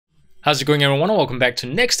How's it going, everyone? Welcome back to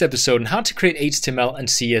the next episode on how to create HTML and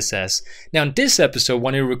CSS. Now in this episode,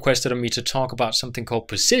 one of you requested of me to talk about something called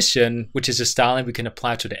position, which is a styling we can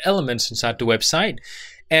apply to the elements inside the website.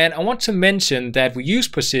 And I want to mention that we use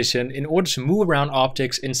position in order to move around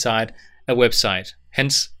objects inside a website,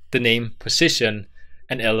 hence the name position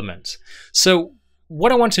and elements. So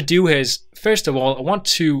what I want to do is, first of all, I want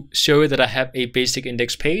to show you that I have a basic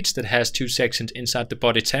index page that has two sections inside the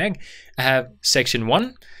body tag. I have section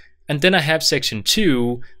 1. And then I have section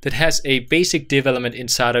 2 that has a basic div element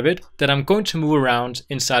inside of it that I'm going to move around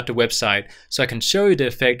inside the website so I can show you the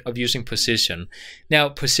effect of using position. Now,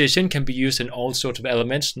 position can be used in all sorts of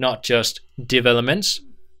elements, not just div elements.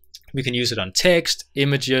 We can use it on text,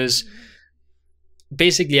 images,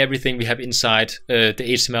 basically everything we have inside the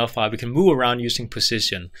HTML file. We can move around using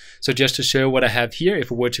position. So just to show what I have here, if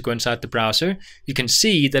we were to go inside the browser, you can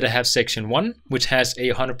see that I have section 1, which has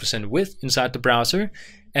a 100% width inside the browser.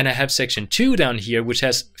 And I have section 2 down here, which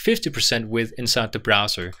has 50% width inside the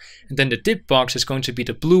browser. And then the div box is going to be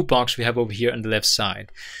the blue box we have over here on the left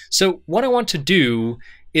side. So what I want to do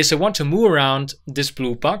is I want to move around this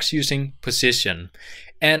blue box using position.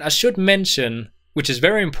 And I should mention, which is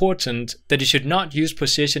very important, that you should not use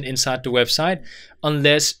position inside the website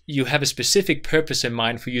unless you have a specific purpose in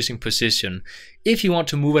mind for using position. If you want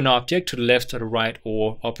to move an object to the left or the right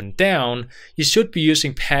or up and down, you should be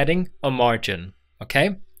using padding or margin.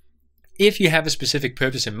 Okay, if you have a specific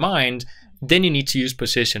purpose in mind, then you need to use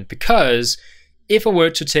position, because if I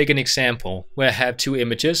were to take an example where I have two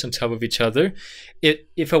images on top of each other,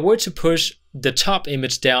 if I were to push the top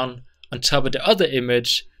image down on top of the other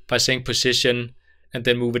image by saying position and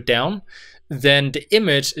then move it down, then the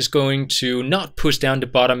image is going to not push down the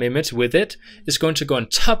bottom image with it. It's going to go on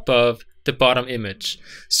top of the bottom image.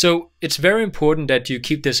 So it's very important that you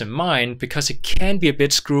keep this in mind, because it can be a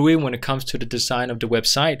bit screwy when it comes to the design of the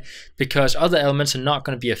website, because other elements are not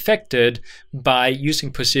going to be affected by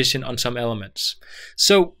using position on some elements.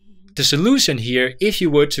 So the solution here, if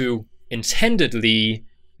you were to intendedly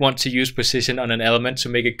want to use position on an element to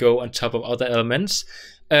make it go on top of other elements,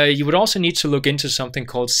 you would also need to look into something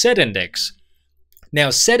called setIndex. Now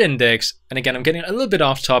setIndex, and again I'm getting a little bit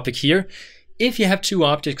off topic here, if you have two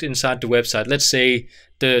objects inside the website, let's say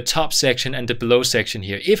the top section and the below section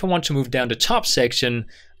here, if I want to move down the top section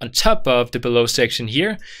on top of the below section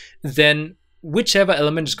here, then whichever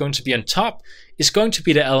element is going to be on top is going to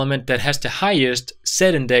be the element that has the highest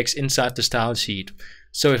setIndex inside the style sheet.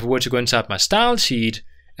 So if I were to go inside my style sheet,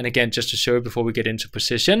 and again just to show you before we get into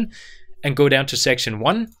position, and go down to section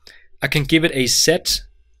 1, I can give it a set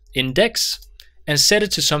index and set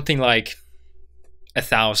it to something like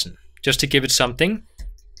 1,000. Just to give it something,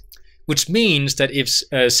 which means that if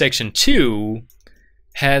section 2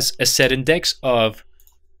 has a set index of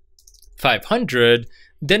 500,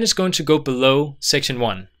 then it's going to go below section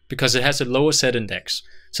 1 because it has a lower set index.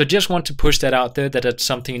 So just want to push that out there, that that's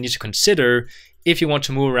something you need to consider if you want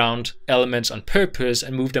to move around elements on purpose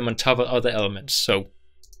and move them on top of other elements. So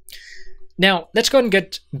now let's go and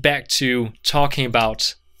get back to talking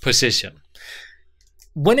about position.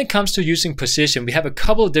 When it comes to using position, we have a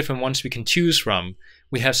couple of different ones we can choose from.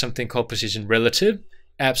 We have something called position relative,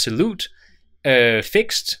 absolute,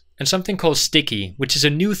 fixed, and something called sticky, which is a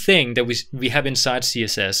new thing that we have inside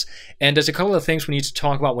CSS. And there's a couple of things we need to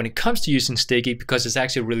talk about when it comes to using sticky, because it's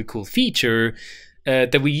actually a really cool feature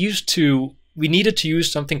that we needed to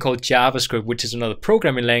use something called JavaScript, which is another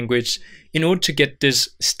programming language, in order to get this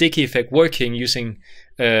sticky effect working using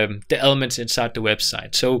the elements inside the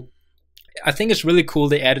website. So I think it's really cool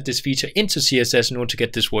they added this feature into CSS in order to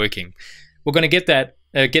get this working. We're going to get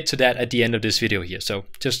to that at the end of this video here, so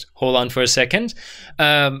just hold on for a second.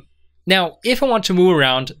 Now, if I want to move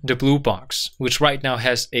around the blue box, which right now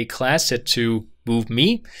has a class set to move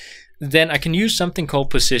me, then I can use something called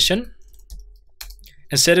position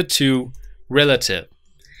and set it to relative.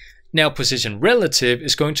 Now, position relative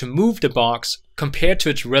is going to move the box compared to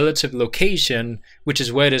its relative location, which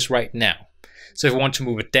is where it is right now. So if I want to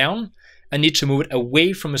move it down, I need to move it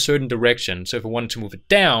away from a certain direction. So if I want to move it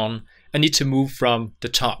down, I need to move from the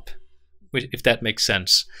top, if that makes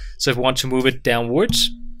sense. So if I want to move it downwards,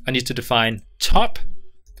 I need to define top,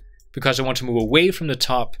 because I want to move away from the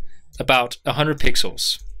top about 100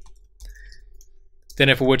 pixels. Then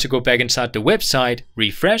if I were to go back inside the website,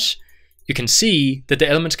 refresh, you can see that the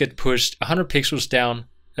elements get pushed 100 pixels down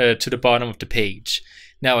to the bottom of the page.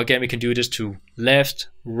 Now again, we can do this to left,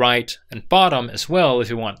 right, and bottom as well if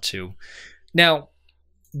you want to. Now,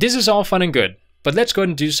 this is all fun and good, but let's go ahead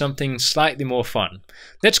and do something slightly more fun.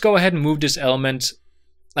 Let's go ahead and move this element,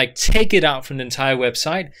 like take it out from the entire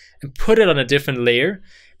website and put it on a different layer,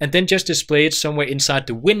 and then just display it somewhere inside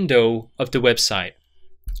the window of the website.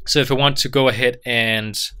 So if I want to go ahead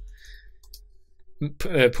and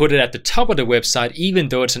put it at the top of the website, even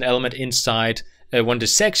though it's an element inside one of the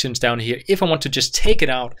sections down here, if I want to just take it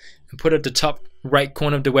out and put it at the top right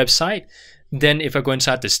corner of the website, then if I go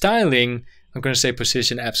inside the styling, I'm going to say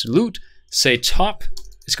position absolute, say top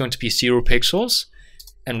is going to be 0 pixels,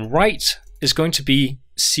 and right is going to be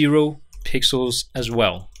 0 pixels as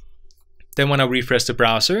well. Then when I refresh the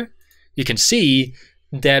browser, you can see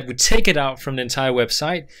that we take it out from the entire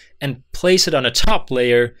website and place it on a top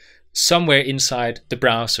layer somewhere inside the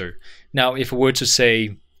browser. Now, if I were to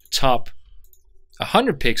say top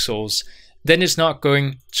 100 pixels, then it's not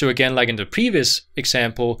going to, again, like in the previous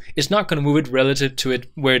example, it's not going to move it relative to it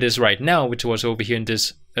where it is right now, which was over here in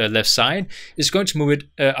this left side. It's going to move it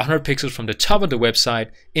 100 pixels from the top of the website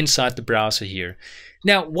inside the browser here.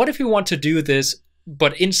 Now, what if we want to do this,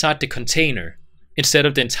 but inside the container, instead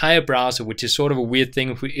of the entire browser, which is sort of a weird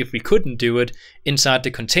thing if we couldn't do it inside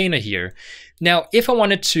the container here. Now, if I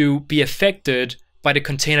wanted to be affected by the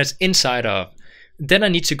containers inside of, then I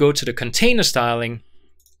need to go to the container styling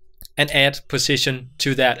and add position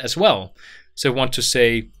to that as well. So I want to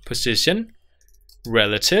say position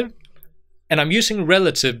relative, and I'm using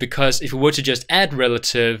relative because if we were to just add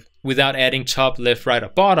relative without adding top, left, right, or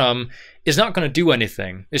bottom, it's not going to do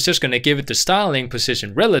anything. It's just going to give it the styling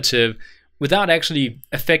position relative without actually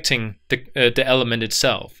affecting the element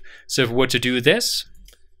itself. So if we were to do this,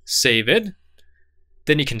 save it,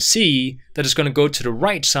 then you can see that it's going to go to the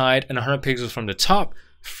right side and 100 pixels from the top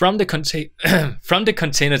from the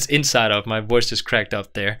containers inside of. My voice just cracked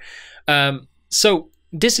up there. So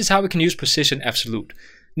this is how we can use position absolute.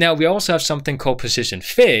 Now we also have something called position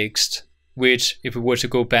fixed, which if we were to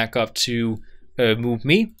go back up to move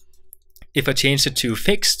me, if I change it to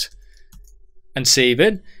fixed and save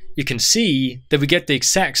it, you can see that we get the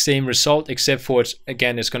exact same result, except for it's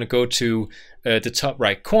going to go to the top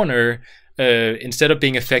right corner instead of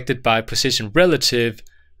being affected by position relative,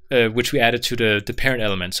 which we added to the parent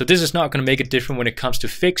element. So this is not going to make it different when it comes to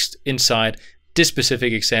fixed inside this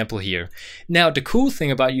specific example here. Now, the cool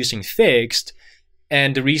thing about using fixed,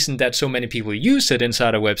 and the reason that so many people use it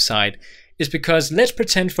inside a website, is because let's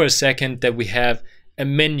pretend for a second that we have a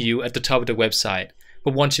menu at the top of the website.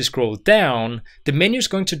 But once you scroll down, the menu is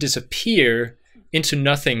going to disappear into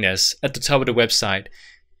nothingness at the top of the website.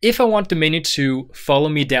 If I want the menu to follow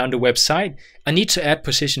me down the website, I need to add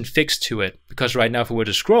position fixed to it, because right now if I were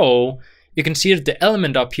to scroll, you can see that the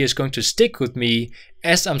element up here is going to stick with me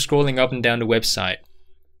as I'm scrolling up and down the website.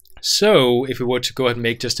 So if we were to go ahead and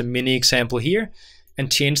make just a mini example here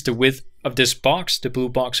and change the width of this box, the blue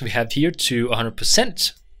box we have here, to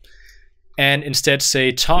 100%, and instead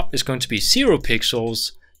say top is going to be 0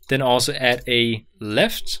 pixels, then also add a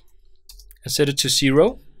left and set it to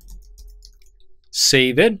 0.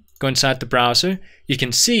 Save it, go inside the browser. You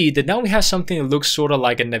can see that now we have something that looks sort of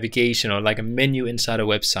like a navigation or like a menu inside a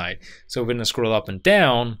website. So when I scroll up and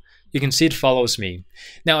down, you can see it follows me.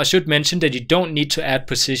 Now I should mention that you don't need to add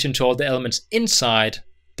position to all the elements inside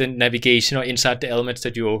the navigation or inside the elements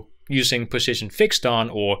that you're using position fixed on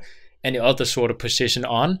or any other sort of position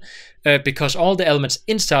on, because all the elements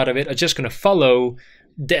inside of it are just going to follow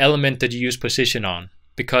the element that you use position on,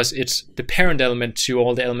 because it's the parent element to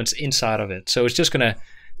all the elements inside of it. So it's just going to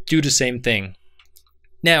do the same thing.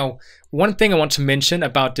 Now, one thing I want to mention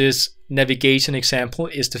about this navigation example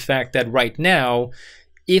is the fact that right now,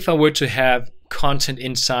 if I were to have content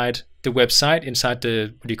inside the website, inside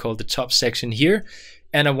the, what do you call it, the top section here,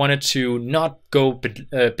 and I wanted to not go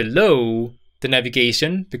below the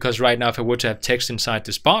navigation, because right now if I were to have text inside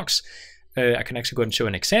this box, I can actually go and show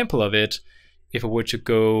an example of it. If I were to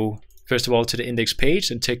go first of all to the index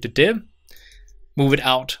page and take the div, move it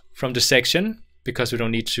out from the section because we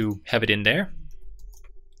don't need to have it in there,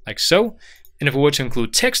 like so. And if I were to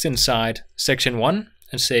include text inside section 1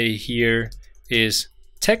 and say here is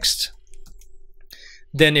text,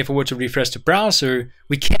 then if I were to refresh the browser,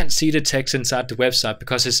 we can't see the text inside the website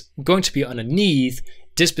because it's going to be underneath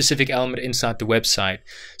this specific element inside the website.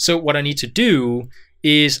 So what I need to do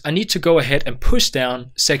is I need to go ahead and push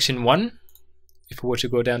down section 1, if I were to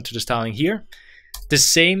go down to the styling here, the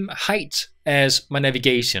same height as my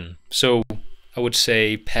navigation. So I would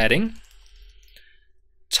say padding,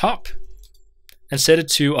 top, and set it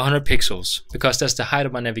to 100 pixels because that's the height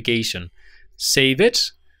of my navigation. Save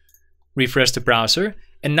it, refresh the browser,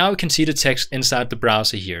 and now we can see the text inside the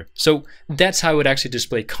browser here. So that's how it would actually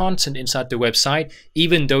display content inside the website,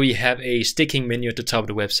 even though you have a sticking menu at the top of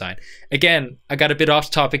the website. Again, I got a bit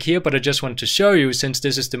off topic here, but I just wanted to show you, since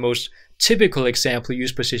this is the most typical example,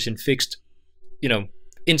 use position fixed,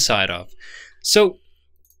 inside of. So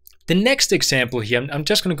The next example here, I'm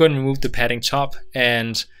just going to go ahead and remove the padding top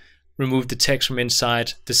and remove the text from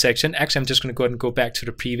inside the section. Actually, I'm just going to go ahead and go back to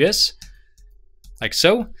the previous, like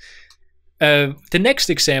so. The next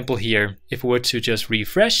example here, if we were to just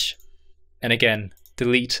refresh, and again,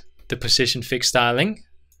 delete the position fixed styling,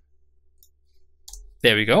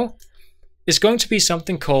 there we go, is going to be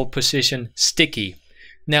something called position sticky.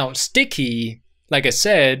 Now, sticky, like I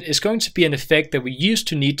said, is going to be an effect that we used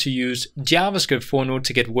to need to use JavaScript for in order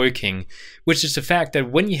to get working, which is the fact that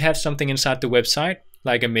when you have something inside the website,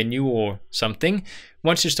 like a menu or something,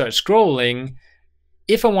 once you start scrolling,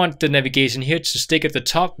 if I want the navigation here to stick at the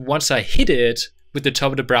top, once I hit it with the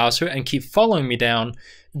top of the browser and keep following me down,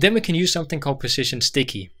 then we can use something called position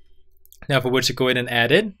sticky. Now, if I were to go ahead and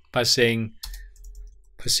add it by saying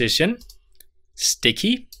position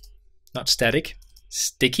sticky, not static,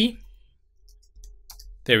 sticky,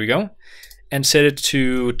 there we go, and set it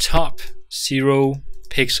to top 0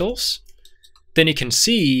 pixels, then you can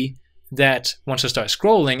see that once I start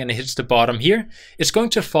scrolling and it hits the bottom here, it's going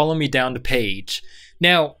to follow me down the page.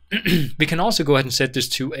 Now, we can also go ahead and set this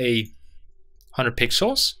to 100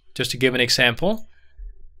 pixels, just to give an example.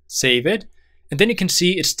 Save it, and then you can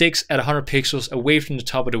see it sticks at 100 pixels away from the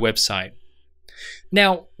top of the website.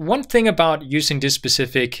 Now, one thing about using this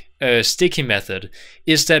specific sticky method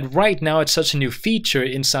is that right now it's such a new feature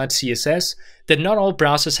inside CSS that not all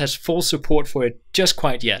browsers has full support for it just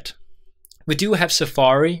quite yet. We do have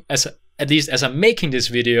Safari, at least as I'm making this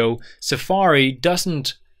video, Safari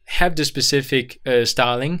doesn't have the specific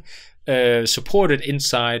styling supported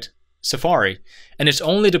inside Safari. And it's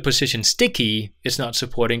only the position sticky it's not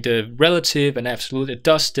supporting. The relative and absolute, it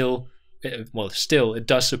does still, it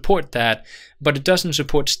does support that, but it doesn't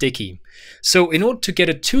support sticky. So in order to get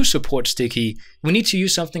it to support sticky, we need to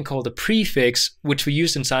use something called a prefix, which we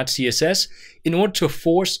use inside CSS in order to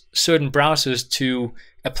force certain browsers to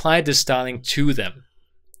apply this styling to them.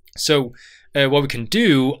 So what we can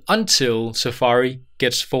do until Safari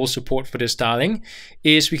gets full support for this styling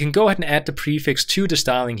is we can go ahead and add the prefix to the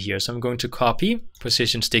styling here. So I'm going to copy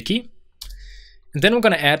position sticky, and then I'm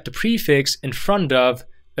going to add the prefix in front of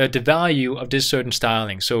the value of this certain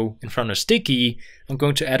styling. So in front of sticky, I'm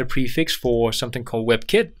going to add a prefix for something called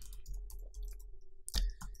WebKit,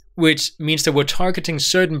 which means that we're targeting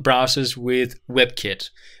certain browsers with WebKit.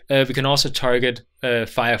 We can also target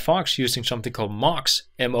Firefox using something called MOX,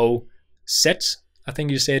 M-O-Z, I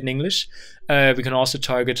think you say it in English. We can also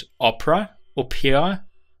target Opera,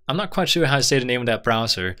 I'm not quite sure how to say the name of that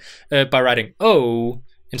browser, by writing O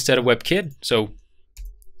instead of WebKit, so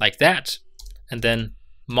like that, and then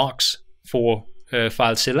MOX for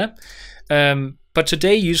FileZilla. But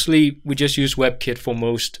today, usually, we just use WebKit for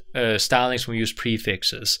most stylings when we use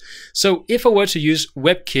prefixes. So if I were to use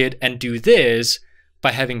WebKit and do this,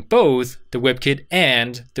 by having both the WebKit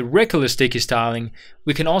and the regular sticky styling,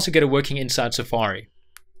 we can also get it working inside Safari.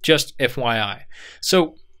 Just FYI.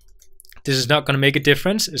 So this is not going to make a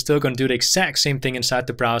difference. It's still going to do the exact same thing inside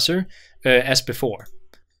the browser as before.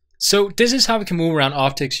 So this is how we can move around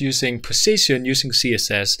objects using position, using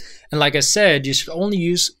CSS. And like I said, you should only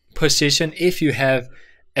use position if you have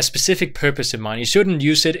a specific purpose in mind. You shouldn't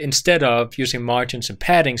use it instead of using margins and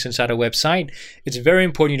paddings inside a website. It's very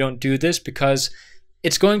important you don't do this because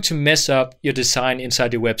it's going to mess up your design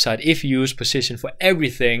inside your website if you use position for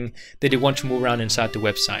everything that you want to move around inside the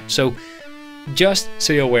website. So just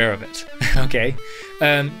so you're aware of it. Okay,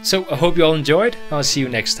 so I hope you all enjoyed. I'll see you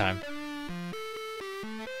next time.